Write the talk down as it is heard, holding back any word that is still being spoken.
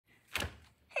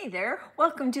Hey there,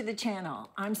 welcome to the channel.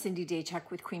 I'm Cindy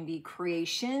Daychuck with Queen Bee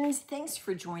Creations. Thanks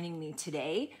for joining me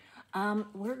today.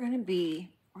 We're gonna be,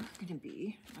 let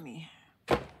me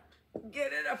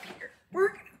get it up here. We're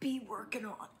gonna be working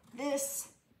on this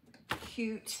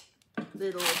cute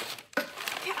little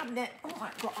cabinet. Oh my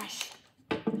gosh.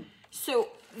 So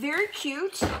very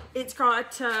cute. It's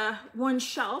got one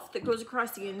shelf that goes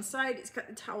across the inside. It's got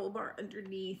the towel bar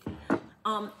underneath.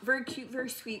 Very cute, very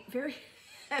sweet, very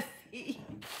heavy.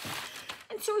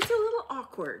 And so it's a little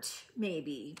awkward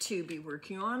maybe to be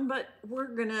working on, but we're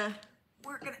gonna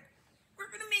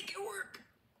make it work.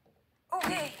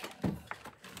 Okay.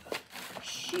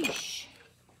 Sheesh.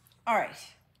 All right.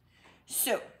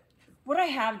 So what I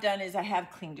have done is I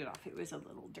have cleaned it off. It was a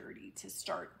little dirty to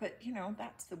start, but you know,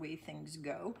 that's the way things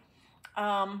go.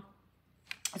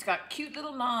 It's got cute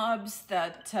little knobs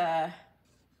that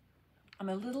I'm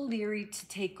a little leery to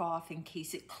take off in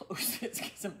case it closes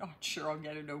because I'm not sure I'll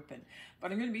get it open,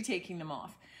 but I'm going to be taking them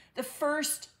off. The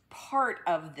first part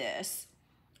of this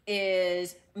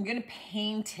is I'm going to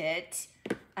paint it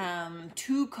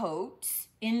 2 coats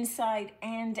inside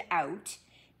and out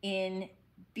in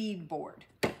beadboard.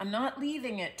 I'm not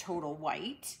leaving it total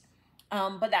white,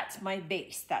 but that's my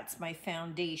base. That's my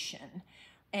foundation.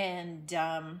 And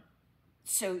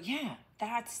so yeah,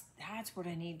 that's what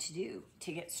I need to do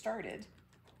to get started.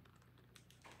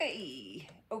 Hey,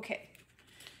 okay.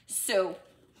 So,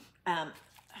 put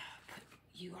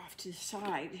you off to the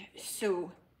side.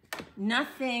 So,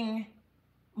 nothing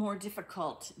more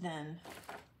difficult than,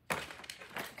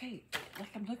 okay, like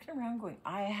I'm looking around going,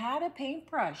 I had a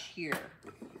paintbrush here.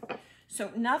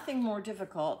 So, nothing more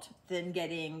difficult than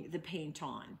getting the paint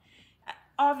on.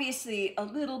 Obviously, a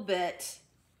little bit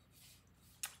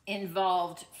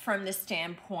involved from the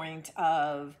standpoint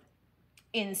of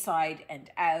inside and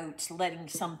out, letting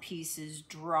some pieces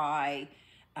dry,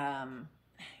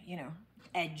 you know,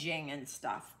 edging and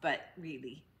stuff, but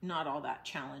really not all that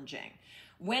challenging.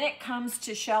 When it comes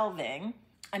to shelving,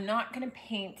 I'm not going to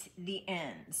paint the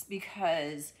ends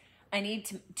because I need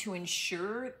to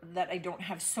ensure that I don't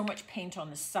have so much paint on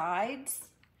the sides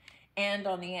and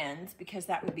on the ends, because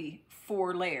that would be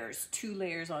 4 layers, 2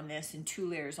 layers on this and 2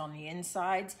 layers on the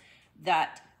insides.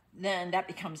 Then that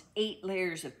becomes 8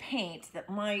 layers of paint that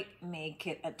might make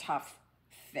it a tough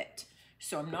fit.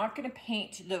 So I'm not going to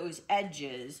paint those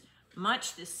edges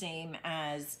much the same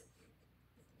as,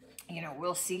 you know,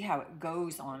 we'll see how it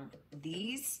goes on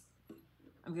these.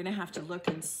 I'm going to have to look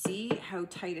and see how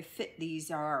tight a fit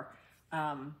these are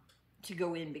to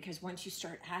go in, because once you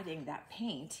start adding that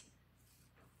paint,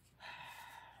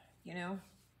 you know,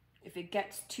 if it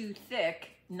gets too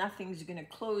thick, nothing's going to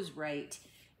close right,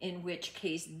 in which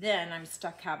case then I'm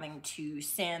stuck having to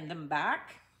sand them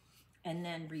back and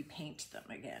then repaint them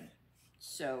again.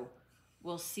 So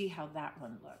we'll see how that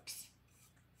one looks,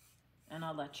 and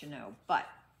I'll let you know. But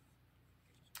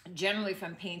generally, if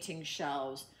I'm painting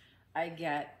shelves, I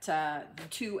get the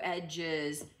 2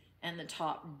 edges and the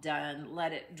top done,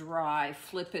 let it dry,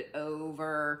 flip it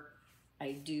over.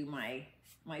 I do my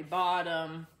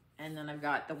bottom, and then I've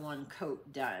got the 1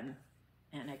 coat done,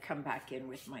 and I come back in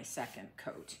with my 2nd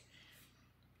coat.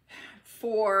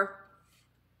 For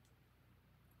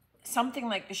something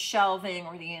like the shelving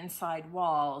or the inside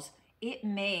walls, it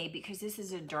may, because this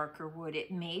is a darker wood,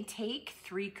 it may take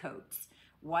 3 coats.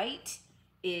 White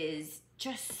is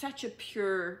just such a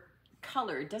pure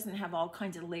color. It doesn't have all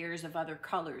kinds of layers of other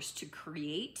colors to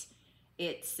create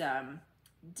its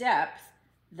depth,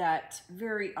 that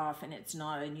very often it's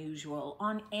not unusual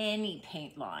on any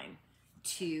paint line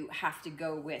to have to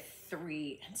go with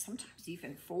 3 and sometimes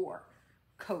even 4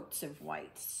 coats of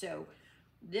white. So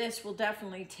this will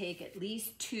definitely take at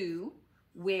least 2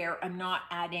 where I'm not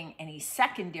adding any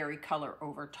secondary color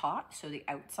over top. So the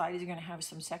outside is going to have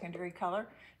some secondary color.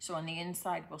 So on the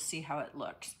inside, we'll see how it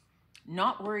looks.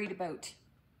 Not worried about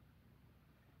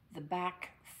the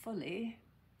back fully,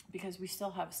 because we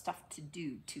still have stuff to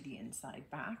do to the inside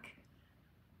back.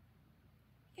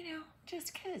 You know,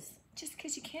 just cause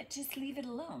you can't just leave it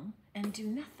alone and do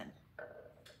nothing.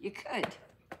 You could,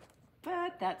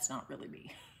 but that's not really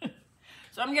me.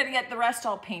 So I'm gonna get the rest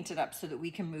all painted up so that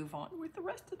we can move on with the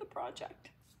rest of the project.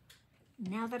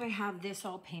 Now that I have this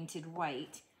all painted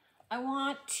white, I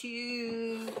want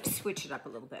to switch it up a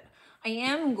little bit. I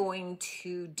am going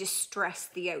to distress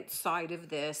the outside of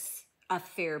this a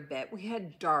fair bit. We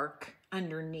had dark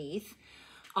underneath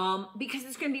because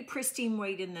it's going to be pristine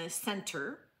white in the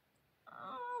center.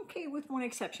 Okay, with one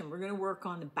exception. We're going to work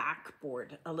on the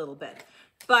backboard a little bit.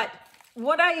 But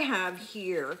what I have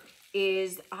here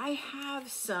is I have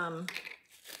some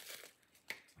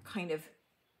kind of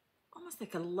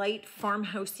almost like a light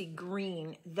farmhousey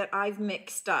green that I've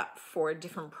mixed up for a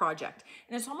different project.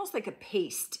 And it's almost like a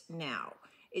paste now.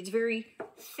 It's very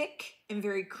thick and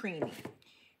very creamy.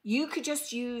 You could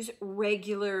just use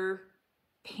regular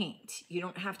paint. You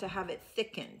don't have to have it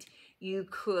thickened. You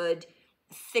could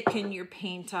thicken your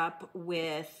paint up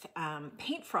with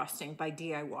paint frosting by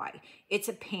DIY. It's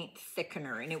a paint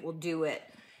thickener and it will do it,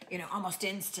 you know, almost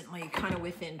instantly, kind of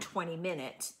within 20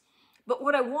 minutes. But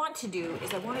what I want to do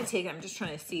is I want to take it, I'm just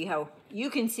trying to see how you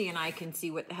can see and I can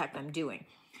see what the heck I'm doing.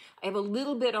 I have a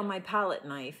little bit on my palette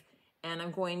knife and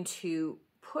I'm going to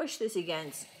push this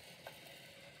against,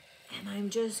 and I'm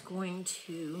just going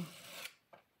to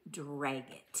drag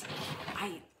it.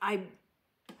 I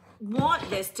want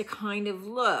this to kind of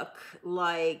look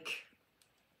like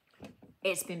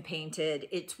it's been painted,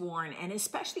 it's worn, and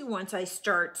especially once I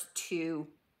start to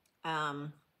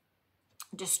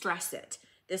distress it,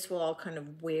 this will all kind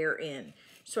of wear in.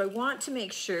 So I want to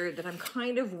make sure that I'm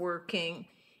kind of working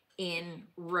in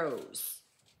rows.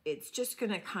 It's just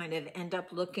gonna kind of end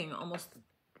up looking almost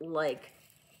like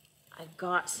I've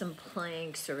got some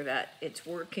planks or that it's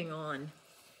working on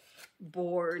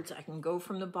boards. I can go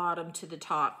from the bottom to the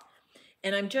top.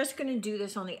 And I'm just gonna do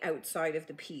this on the outside of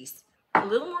the piece. A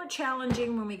little more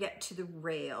challenging when we get to the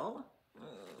rail.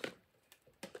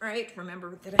 Right,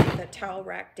 remember that I have that towel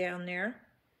rack down there.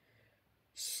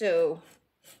 So,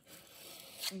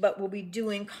 but we'll be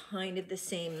doing kind of the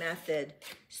same method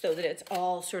so that it's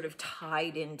all sort of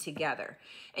tied in together.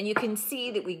 And you can see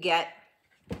that we get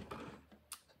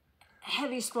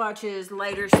heavy splotches,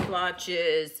 lighter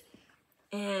splotches,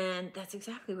 and that's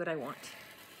exactly what I want.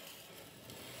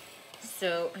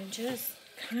 So I'm just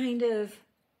kind of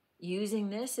using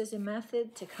this as a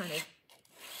method to kind of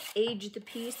age the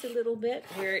piece a little bit,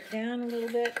 wear it down a little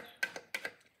bit,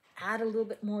 add a little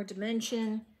bit more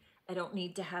dimension. I don't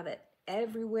need to have it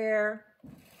everywhere.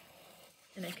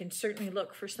 And I can certainly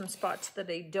look for some spots that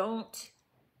I don't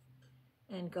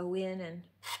and go in and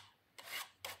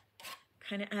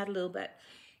kind of add a little bit.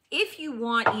 If you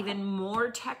want even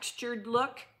more textured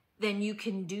look, then you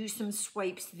can do some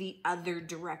swipes the other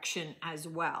direction as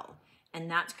well.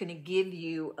 And that's going to give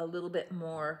you a little bit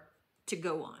more to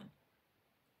go on.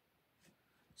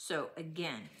 So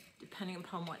again, depending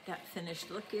upon what that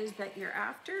finished look is that you're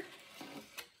after.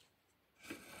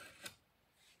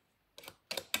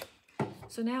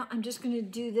 So now I'm just going to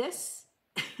do this,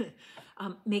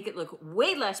 make it look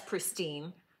way less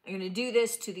pristine. I'm going to do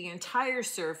this to the entire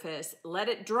surface, let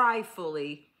it dry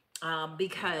fully,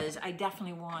 because I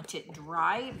definitely want it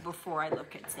dry before I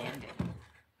look at sanding.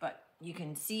 But you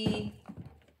can see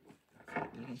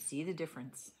the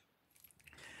difference.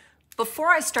 Before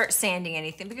I start sanding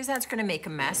anything, because that's going to make a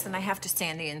mess and I have to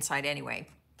sand the inside anyway,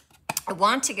 I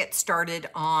want to get started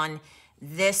on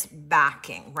this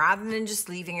backing. Rather than just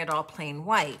leaving it all plain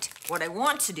white, what I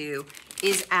want to do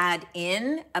is add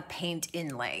in a paint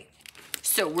inlay.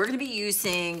 So we're going to be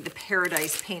using the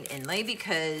Paradise paint inlay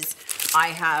because I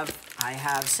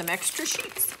have some extra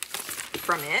sheets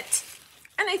from it.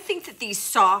 And I think that these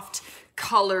soft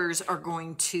colors are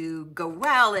going to go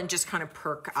well and just kind of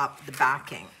perk up the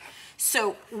backing.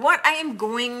 So what I am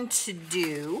going to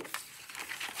do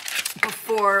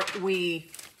before we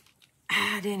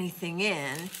add anything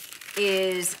in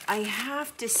is I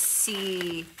have to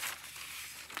see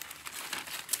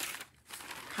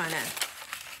kind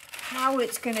of how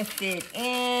it's going to fit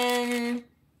in,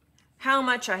 how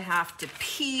much I have to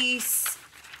piece,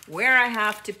 where I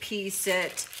have to piece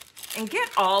it, and get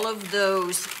all of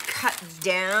those cut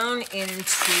down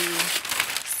into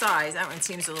size. That one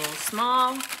seems a little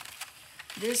small.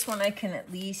 This one I can at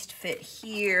least fit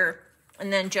here,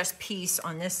 and then just piece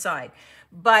on this side.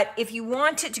 But if you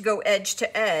want it to go edge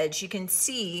to edge, you can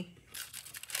see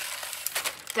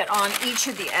that on each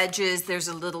of the edges, there's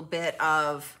a little bit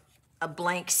of a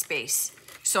blank space.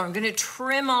 So I'm gonna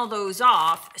trim all those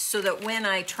off so that when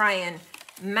I try and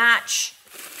match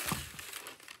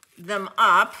them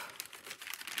up,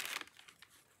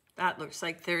 that looks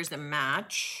like there's a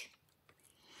match.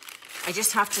 I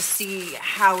just have to see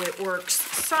how it works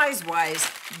size-wise,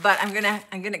 but I'm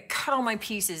gonna cut all my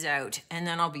pieces out and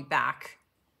then I'll be back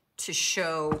to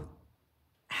show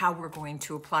how we're going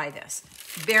to apply this.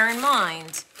 Bear in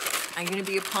mind, I'm gonna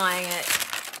be applying it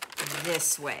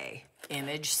this way,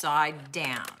 image side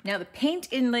down. Now the paint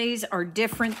inlays are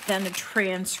different than the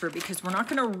transfer because we're not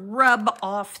gonna rub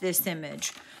off this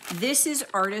image. This is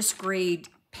artist grade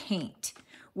paint.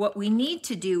 What we need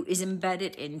to do is embed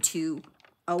it into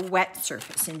a wet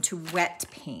surface, into wet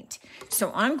paint.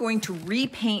 So I'm going to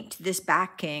repaint this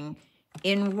backing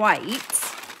in white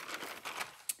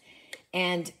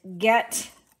and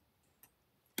get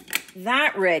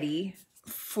that ready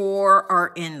for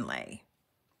our inlay.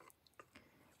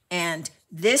 And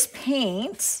this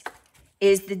paint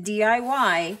is the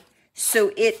DIY,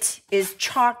 so it is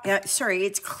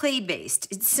it's clay-based.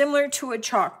 It's similar to a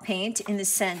chalk paint in the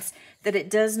sense that it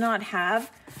does not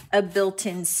have a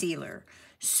built-in sealer.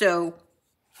 So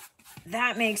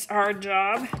that makes our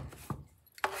job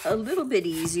a little bit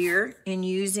easier in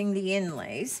using the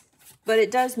inlays, but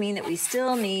it does mean that we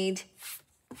still need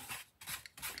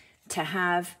to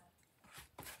have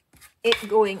it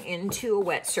going into a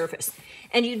wet surface.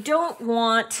 And you don't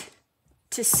want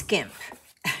to skimp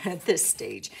at this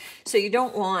stage. So you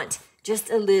don't want just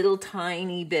a little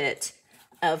tiny bit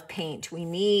of paint. We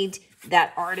need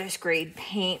that artist grade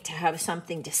paint to have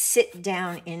something to sit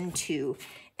down into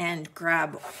and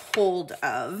grab hold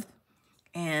of.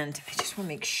 And I just want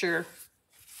to make sure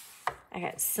I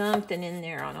got something in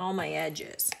there on all my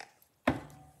edges.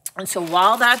 And so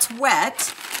while that's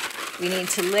wet, we need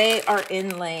to lay our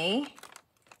inlay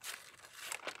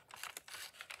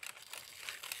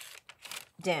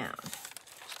down.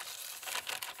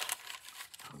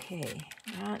 Okay,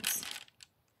 that's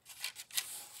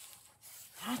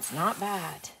not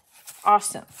bad.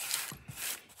 Awesome.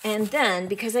 And then,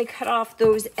 because I cut off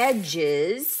those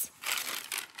edges,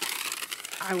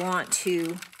 I want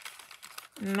to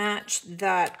match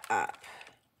that up.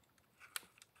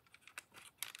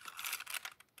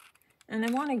 And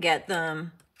I want to get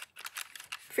them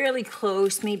fairly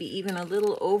close, maybe even a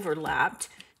little overlapped,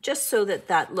 just so that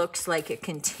that looks like a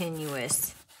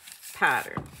continuous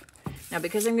pattern. Now,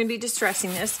 because I'm going to be distressing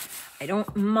this, I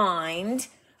don't mind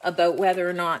about whether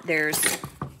or not there's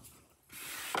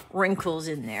wrinkles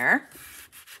in there.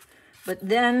 But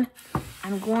then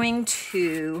I'm going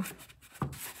to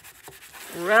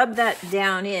rub that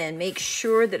down in, make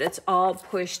sure that it's all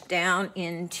pushed down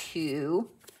into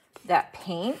that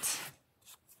paint,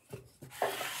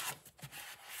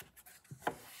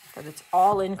 that it's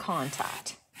all in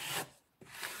contact.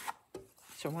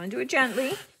 So I want to do it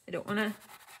gently. I don't want to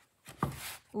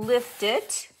lift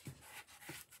it.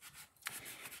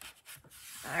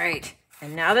 All right,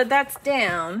 and now that that's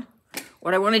down,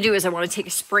 what I want to do is I want to take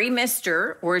a spray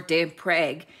mister or a damp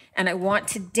rag, and I want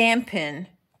to dampen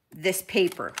this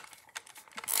paper.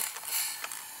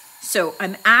 So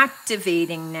I'm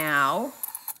activating now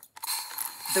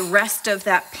the rest of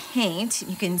that paint.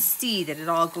 You can see that it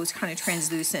all goes kind of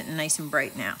translucent and nice and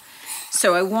bright now.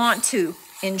 So I want to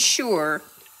ensure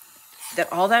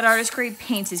that all that artist grade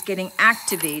paint is getting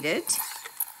activated.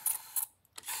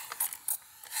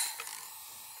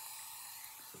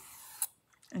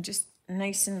 And just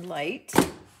nice and light.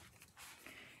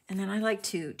 And then I like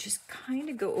to just kind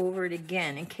of go over it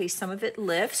again in case some of it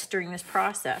lifts during this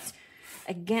process.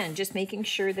 Again, just making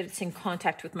sure that it's in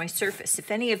contact with my surface. If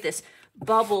any of this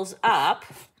bubbles up,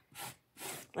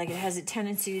 like it has a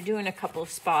tendency to do in a couple of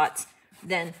spots,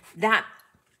 then that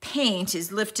paint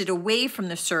is lifted away from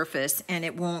the surface and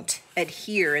it won't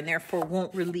adhere and therefore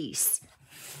won't release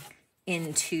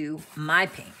into my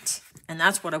paint. And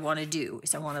that's what I want to do,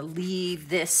 is I want to leave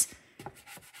this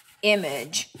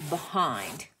image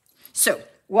behind. So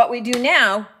what we do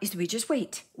now is we just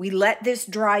wait. We let this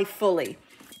dry fully.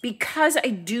 Because I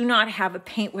do not have a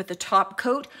paint with a top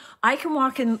coat, I can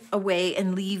walk away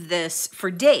and leave this for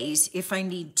days if I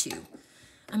need to.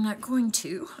 I'm not going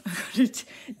to. I'm going to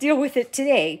deal with it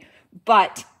today,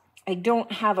 but I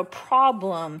don't have a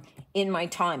problem in my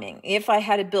timing. If I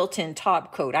had a built-in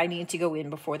top coat, I need to go in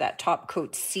before that top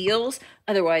coat seals.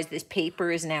 Otherwise, this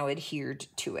paper is now adhered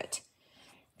to it.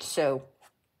 So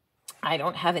I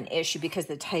don't have an issue because of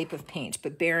the type of paint,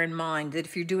 but bear in mind that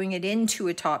if you're doing it into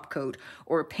a top coat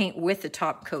or a paint with a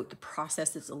top coat, the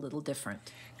process is a little different.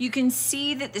 You can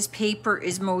see that this paper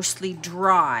is mostly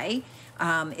dry.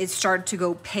 It started to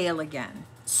go pale again.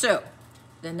 So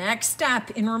the next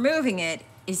step in removing it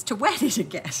is to wet it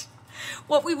again.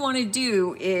 What we want to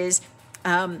do is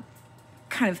kind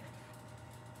of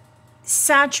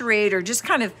saturate or just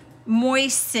kind of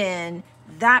moisten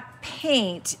that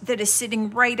paint that is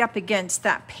sitting right up against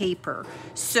that paper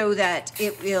so that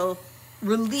it will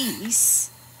release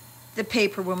the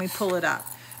paper when we pull it up.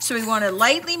 So we want to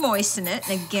lightly moisten it.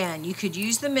 And again, you could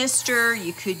use the mister,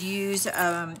 you could use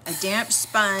a damp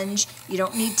sponge. You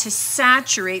don't need to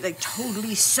saturate, like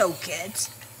totally soak it.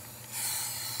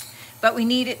 But we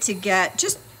need it to get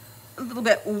just a little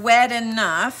bit wet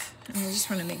enough. And I just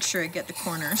want to make sure I get the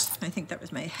corners. I think that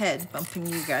was my head bumping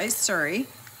you guys, sorry.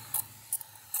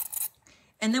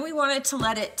 And then we wanted to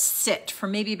let it sit for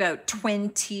maybe about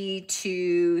 20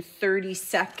 to 30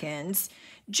 seconds,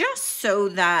 just so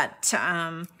that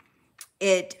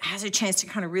it has a chance to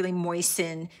kind of really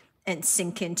moisten and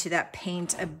sink into that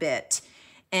paint a bit.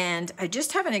 And I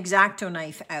just have an X-Acto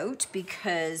knife out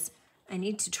because I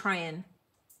need to try and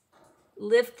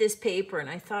lift this paper, and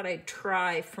I thought I'd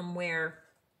try from where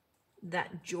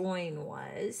that join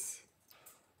was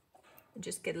and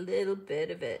just get a little bit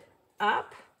of it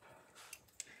up.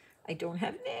 I don't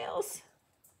have nails.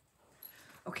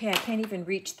 Okay, I can't even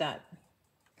reach that.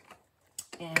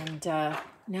 And now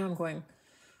I'm going,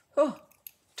 oh,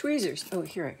 tweezers. Oh,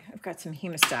 here, I've got some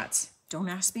hemostats. Don't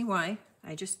ask me why,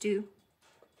 I just do.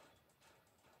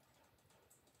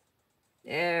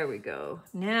 There we go.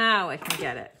 Now I can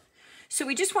get it. So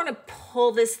we just want to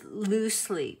pull this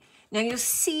loosely. Now you'll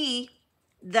see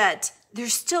that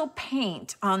there's still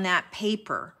paint on that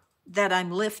paper that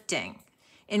I'm lifting,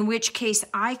 in which case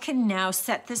I can now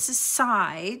set this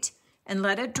aside and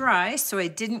let it dry. So I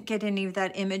didn't get any of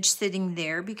that image sitting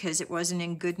there because it wasn't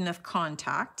in good enough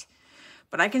contact.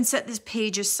 But I can set this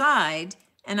page aside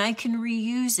and I can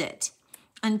reuse it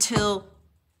until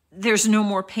there's no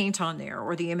more paint on there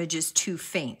or the image is too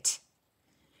faint.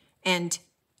 And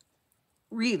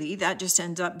really, that just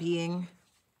ends up being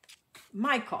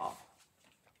my call.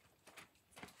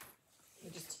 I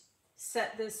just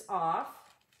set this off.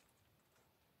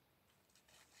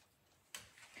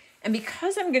 And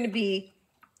because I'm going to be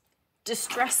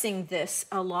distressing this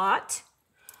a lot,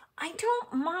 I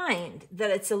don't mind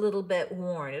that it's a little bit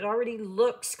worn. It already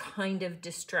looks kind of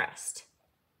distressed.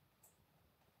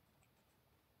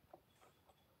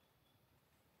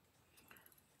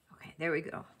 Okay, there we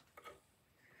go.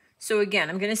 So again,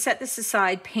 I'm going to set this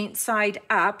aside, paint side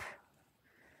up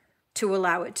to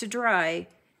allow it to dry,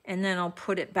 and then I'll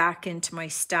put it back into my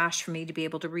stash for me to be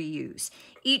able to reuse.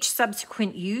 Each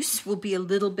subsequent use will be a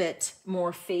little bit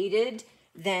more faded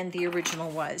than the original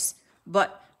was.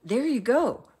 But there you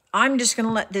go. I'm just going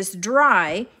to let this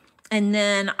dry, and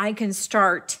then I can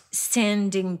start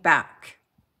sanding back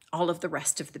all of the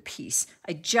rest of the piece.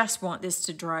 I just want this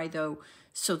to dry though,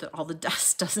 so that all the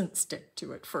dust doesn't stick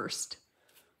to it first.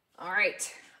 All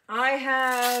right, I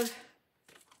have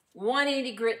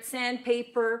 180 grit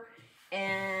sandpaper,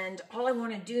 and all I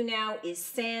want to do now is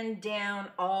sand down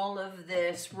all of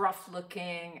this rough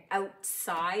looking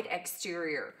outside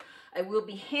exterior. I will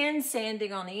be hand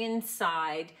sanding on the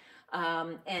inside,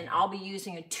 and I'll be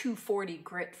using a 240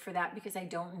 grit for that because I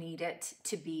don't need it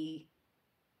to be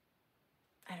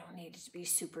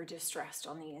super distressed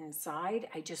on the inside.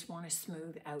 I just want to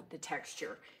smooth out the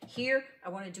texture. Here, I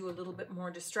want to do a little bit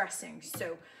more distressing.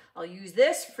 So I'll use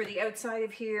this for the outside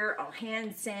of here. I'll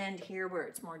hand sand here where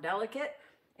it's more delicate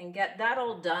and get that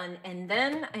all done. And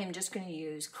then I'm just going to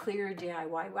use clear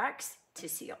DIY wax to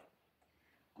seal.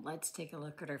 Let's take a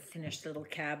look at our finished little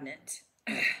cabinet.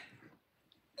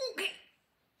 Okay.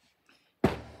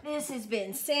 This has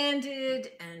been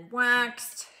sanded and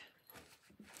waxed.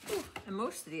 Ooh, and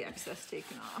most of the excess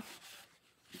taken off.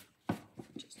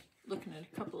 Just looking at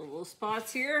a couple of little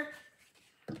spots here.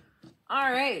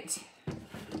 All right.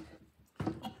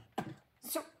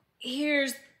 So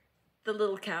here's the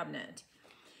little cabinet.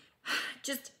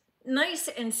 Just nice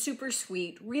and super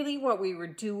sweet. Really what we were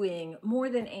doing more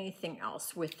than anything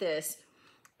else with this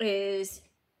is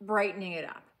brightening it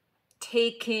up.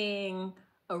 Taking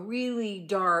a really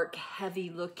dark,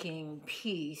 heavy looking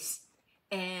piece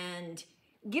and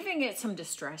giving it some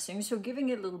distressing, so giving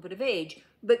it a little bit of age,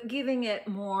 but giving it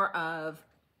more of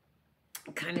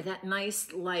kind of that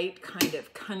nice light kind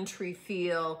of country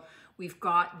feel. We've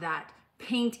got that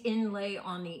paint inlay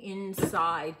on the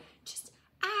inside, just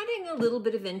adding a little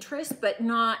bit of interest, but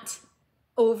not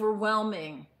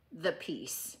overwhelming the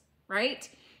piece, right?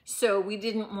 So we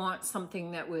didn't want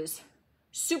something that was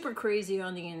super crazy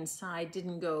on the inside,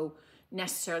 didn't go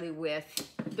necessarily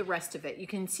with the rest of it. You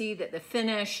can see that the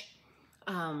finish,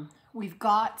 we've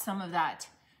got some of that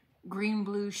green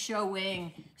blue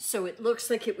showing, so it looks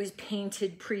like it was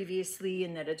painted previously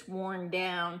and that it's worn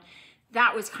down.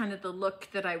 That was kind of the look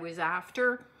that I was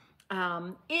after.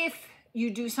 If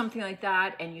you do something like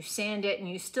that and you sand it and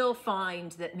you still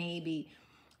find that maybe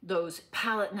those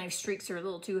palette knife streaks are a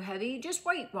little too heavy, just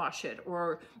whitewash it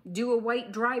or do a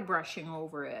white dry brushing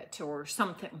over it or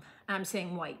something. I'm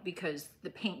saying white because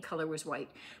the paint color was white,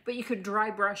 but you could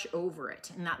dry brush over it,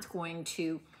 and that's going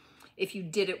to, if you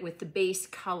did it with the base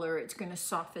color, it's going to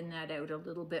soften that out a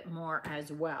little bit more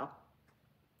as well.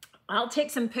 I'll take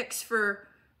some pics for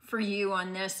you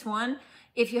on this one.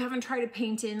 If you haven't tried a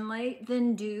paint inlay,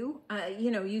 then do. You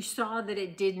know, you saw that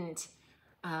it didn't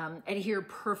adhere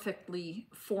perfectly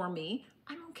for me.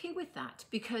 I'm okay with that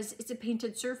because it's a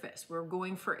painted surface. We're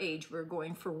going for age, we're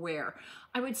going for wear.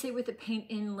 I would say with the paint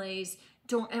inlays,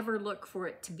 don't ever look for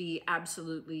it to be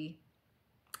absolutely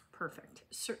perfect.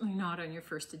 Certainly not on your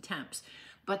first attempts,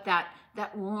 but that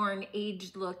worn,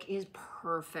 aged look is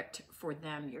perfect for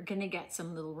them. You're gonna get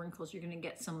some little wrinkles, you're gonna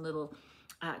get some little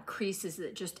creases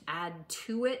that just add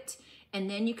to it, and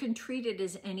then you can treat it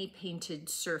as any painted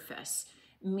surface,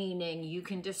 meaning you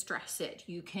can distress it,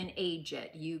 you can age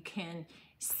it, you can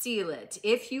seal it.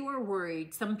 If you are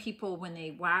worried, some people when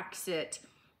they wax it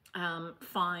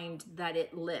find that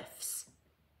it lifts.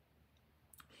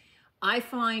 I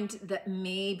find that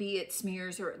maybe it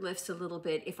smears or it lifts a little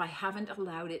bit if I haven't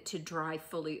allowed it to dry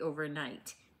fully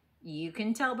overnight. You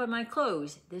can tell by my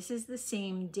clothes, this is the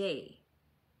same day.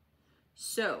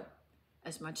 So,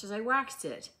 as much as I waxed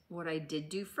it, what I did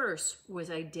do first was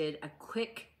I did a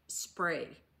quick spray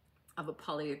of a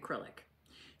polyacrylic.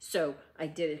 So I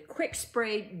did a quick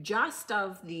spray just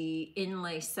of the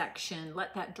inlay section,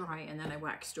 let that dry, and then I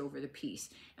waxed over the piece.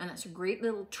 And that's a great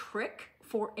little trick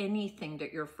for anything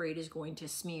that you're afraid is going to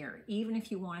smear, even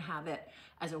if you want to have it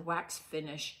as a wax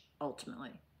finish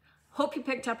ultimately. Hope you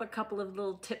picked up a couple of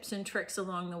little tips and tricks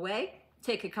along the way.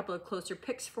 Take a couple of closer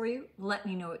pics for you. Let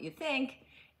me know what you think.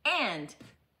 And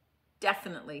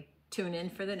definitely tune in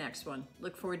for the next one.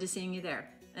 Look forward to seeing you there.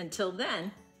 Until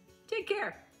then, take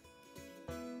care.